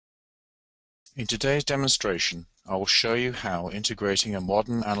In today's demonstration, I will show you how integrating a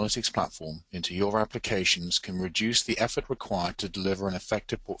modern analytics platform into your applications can reduce the effort required to deliver an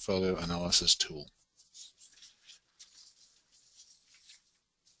effective portfolio analysis tool.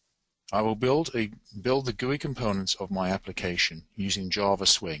 I will build the GUI components of my application using Java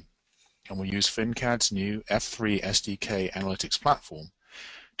Swing, and will use FinCAD's new F3 SDK analytics platform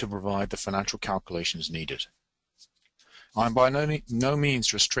to provide the financial calculations needed. I am by no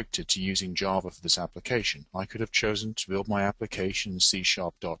means restricted to using Java for this application. I could have chosen to build my application in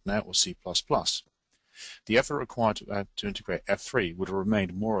C#.NET or C++. The effort required to integrate F3 would have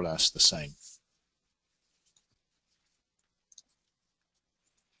remained more or less the same.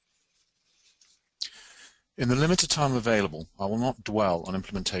 In the limited time available, I will not dwell on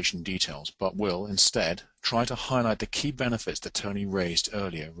implementation details, but will, instead, try to highlight the key benefits that Tony raised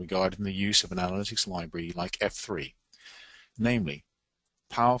earlier regarding the use of an analytics library like F3, namely,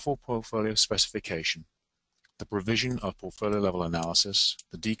 powerful portfolio specification, the provision of portfolio-level analysis,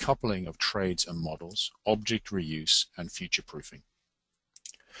 the decoupling of trades and models, object reuse, and future-proofing.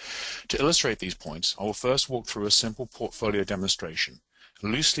 To illustrate these points, I will first walk through a simple portfolio demonstration,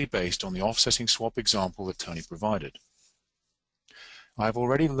 loosely based on the offsetting swap example that Tony provided. I have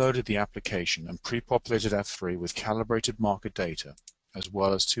already loaded the application and pre-populated F3 with calibrated market data, as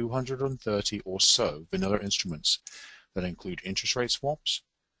well as 230 or so vanilla instruments that include interest rate swaps,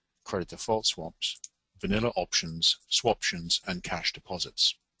 credit default swaps, vanilla options, swaptions, and cash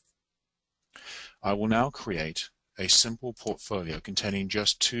deposits. I will now create a simple portfolio containing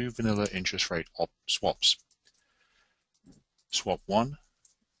just two vanilla interest rate swaps, Swap 1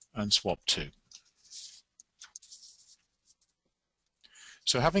 and Swap 2.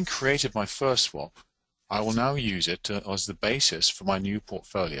 So having created my first swap, I will now use it as the basis for my new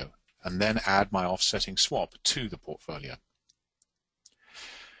portfolio, and then add my offsetting swap to the portfolio.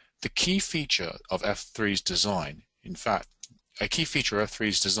 The key feature of F3's design, a key feature of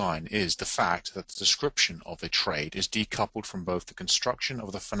F3's design is the fact that the description of a trade is decoupled from both the construction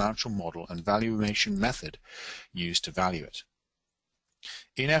of the financial model and valuation method used to value it.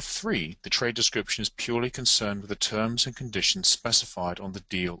 In F3, the trade description is purely concerned with the terms and conditions specified on the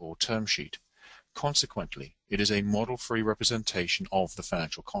deal or term sheet. Consequently, it is a model-free representation of the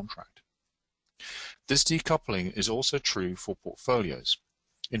financial contract. This decoupling is also true for portfolios.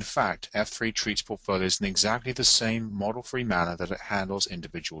 In fact, F3 treats portfolios in exactly the same model-free manner that it handles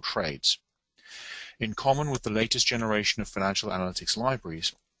individual trades. In common with the latest generation of financial analytics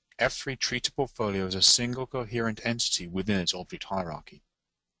libraries, F3 treats a portfolio as a single coherent entity within its object hierarchy.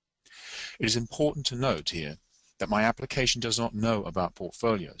 It is important to note here that my application does not know about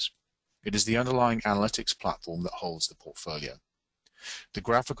portfolios. It is the underlying analytics platform that holds the portfolio. The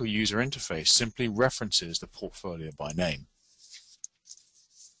graphical user interface simply references the portfolio by name.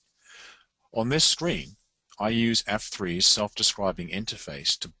 On this screen, I use F3's self-describing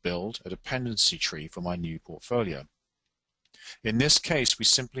interface to build a dependency tree for my new portfolio. In this case, we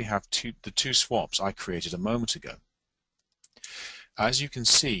simply have the two swaps I created a moment ago. As you can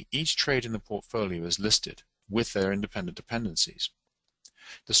see, each trade in the portfolio is listed with their independent dependencies.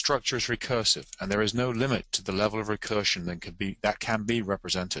 The structure is recursive, and there is no limit to the level of recursion that can be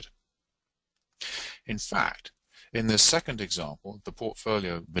represented. In fact, in this second example,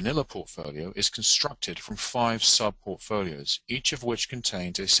 the vanilla portfolio is constructed from 5 sub-portfolios, each of which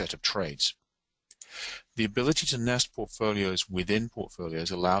contains a set of trades. The ability to nest portfolios within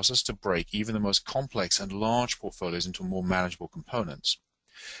portfolios allows us to break even the most complex and large portfolios into more manageable components,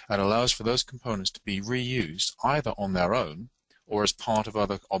 and allows for those components to be reused either on their own or as part of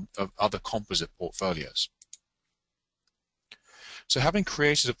other composite portfolios. So having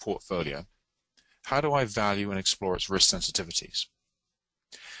created a portfolio, how do I value and explore its risk sensitivities?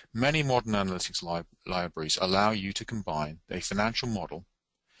 Many modern analytics libraries allow you to combine a financial model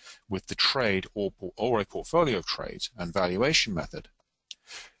with the trade or a portfolio of trades and valuation method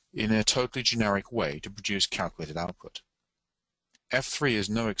in a totally generic way to produce calculated output. F3 is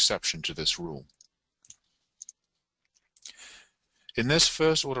no exception to this rule. In this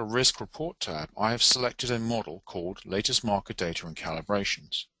first order risk report tab, I have selected a model called Latest Market Data and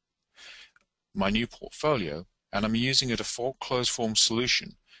Calibrations, my new portfolio, and I'm using a default closed form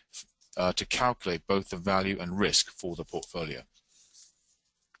solution to calculate both the value and risk for the portfolio.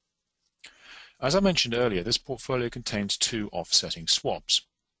 As I mentioned earlier, this portfolio contains 2 offsetting swaps.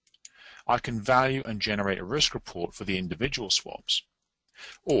 I can value and generate a risk report for the individual swaps,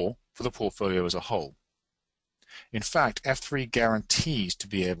 or for the portfolio as a whole. In fact, F3 guarantees to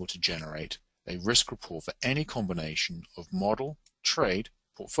be able to generate a risk report for any combination of model, trade,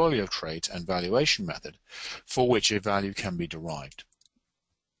 portfolio trades, and valuation method for which a value can be derived.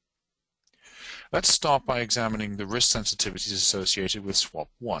 Let's start by examining the risk sensitivities associated with swap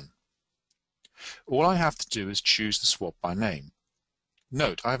 1. All I have to do is choose the swap by name.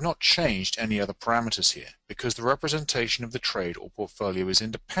 Note, I have not changed any other parameters here because the representation of the trade or portfolio is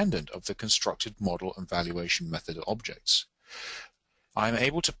independent of the constructed model and valuation method objects. I am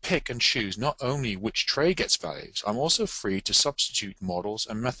able to pick and choose not only which trade gets values, I'm also free to substitute models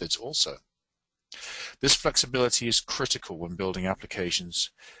and methods also. This flexibility is critical when building applications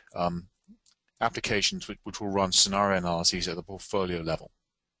which will run scenario analyses at the portfolio level.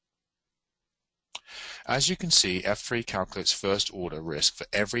 As you can see, F3 calculates first order risk for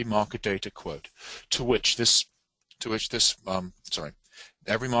every market data quote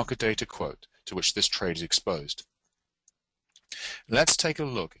every market data quote to which this trade is exposed. Let's take a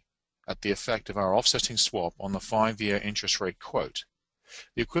look at the effect of our offsetting swap on the 5-year interest rate quote.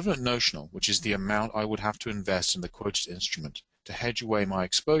 The equivalent notional, which is the amount I would have to invest in the quoted instrument to hedge away my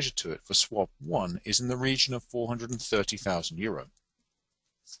exposure to it for swap 1, is in the region of €430,000.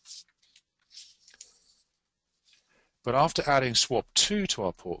 But after adding swap 2 to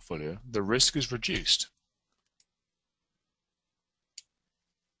our portfolio, the risk is reduced.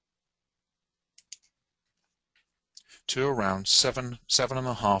 To around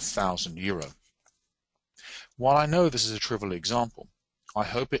 €7,500. While I know this is a trivial example, I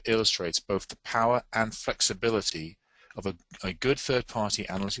hope it illustrates both the power and flexibility of a good third-party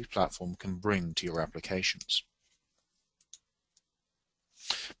analytics platform can bring to your applications.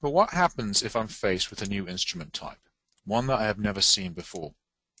 But what happens if I'm faced with a new instrument type, one that I have never seen before,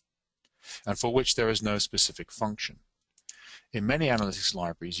 and for which there is no specific function? In many analytics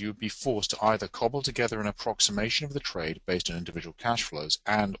libraries, you would be forced to either cobble together an approximation of the trade based on individual cash flows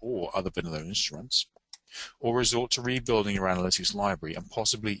and/or other vanilla instruments, or resort to rebuilding your analytics library and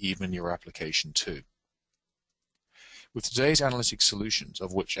possibly even your application too. With today's analytics solutions,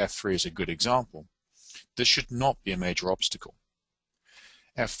 of which F3 is a good example, this should not be a major obstacle.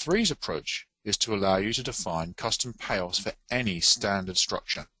 F3's approach is to allow you to define custom payoffs for any standard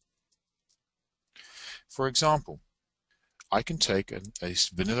structure. For example, I can take a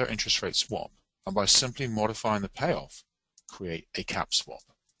vanilla interest rate swap and by simply modifying the payoff, create a cap swap.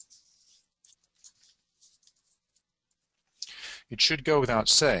 It should go without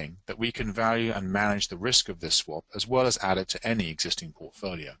saying that we can value and manage the risk of this swap as well as add it to any existing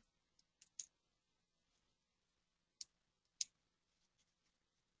portfolio.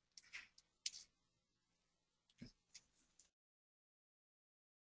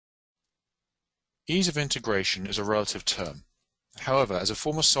 Ease of integration is a relative term. However, as a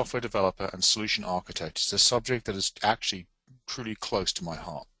former software developer and solution architect, it's a subject that is actually truly close to my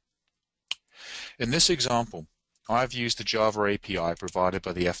heart. In this example, I have used the Java API provided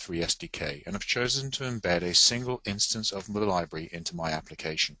by the F3 SDK and have chosen to embed a single instance of the library into my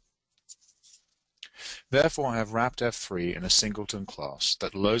application. Therefore, I have wrapped F3 in a singleton class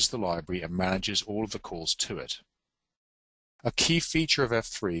that loads the library and manages all of the calls to it. A key feature of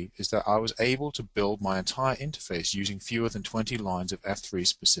F3 is that I was able to build my entire interface using fewer than 20 lines of F3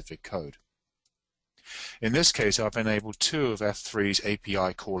 specific code. In this case, I've enabled 2 of F3's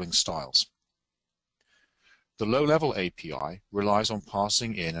API calling styles. The low-level API relies on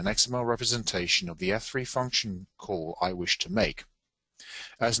passing in an XML representation of the F3 function call I wish to make.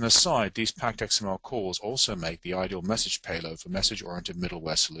 As an aside, these packed XML calls also make the ideal message payload for message-oriented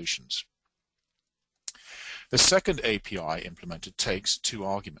middleware solutions. The second API implemented takes 2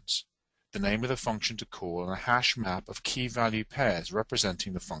 arguments, the name of the function to call and a hash map of key value pairs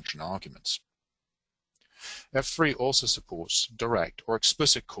representing the function arguments. F3 also supports direct or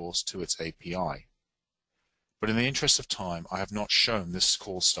explicit calls to its API. But in the interest of time, I have not shown this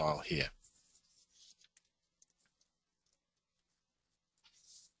call style here.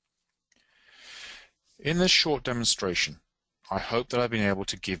 In this short demonstration, I hope that I've been able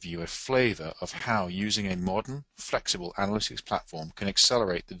to give you a flavor of how using a modern, flexible analytics platform can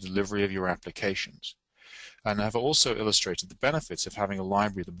accelerate the delivery of your applications, and have also illustrated the benefits of having a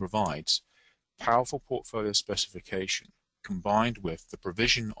library that provides powerful portfolio specification combined with the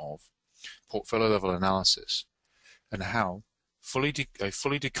provision of portfolio-level analysis, and how a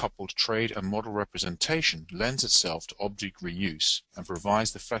fully decoupled trade and model representation lends itself to object reuse and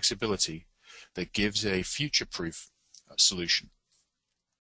provides the flexibility that gives a future-proof solution.